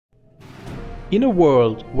In a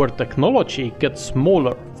world where technology gets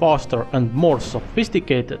smaller, faster and more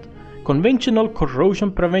sophisticated, conventional corrosion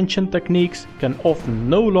prevention techniques can often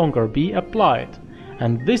no longer be applied,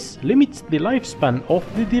 and this limits the lifespan of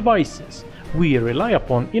the devices we rely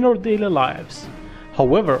upon in our daily lives.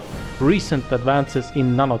 However, recent advances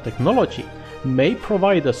in nanotechnology may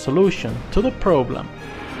provide a solution to the problem.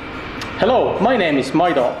 Hello, my name is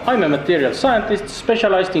Maido. I'm a material scientist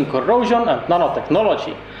specialized in corrosion and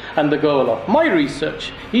nanotechnology, and the goal of my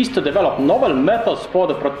research is to develop novel methods for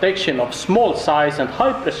the protection of small size and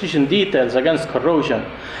high precision details against corrosion.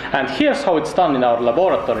 And here's how it's done in our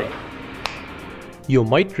laboratory. You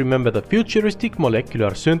might remember the futuristic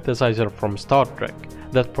molecular synthesizer from Star Trek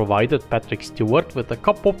that provided Patrick Stewart with a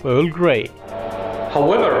cup of Earl Grey.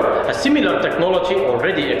 However, a similar technology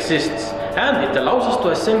already exists, and it allows us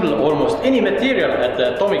to assemble almost any material at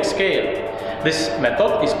the atomic scale. This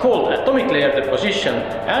method is called atomic layer deposition,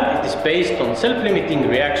 and it is based on self-limiting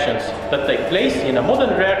reactions that take place in a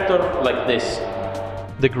modern reactor like this.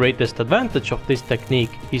 The greatest advantage of this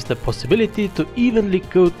technique is the possibility to evenly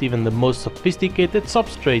coat even the most sophisticated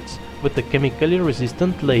substrates with a chemically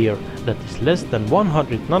resistant layer that is less than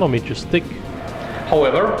 100 nanometers thick.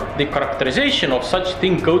 However, the characterization of such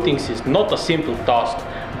thin coatings is not a simple task,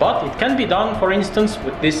 but it can be done, for instance,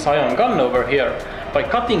 with this ion gun over here, by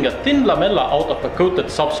cutting a thin lamella out of a coated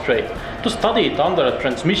substrate to study it under a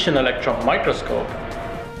transmission electron microscope.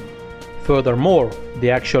 Furthermore, the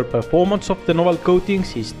actual performance of the novel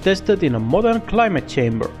coatings is tested in a modern climate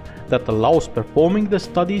chamber that allows performing the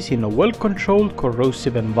studies in a well-controlled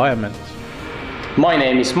corrosive environment. My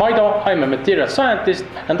name is Maido, I'm a material scientist,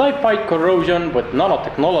 and I fight corrosion with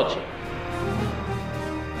nanotechnology.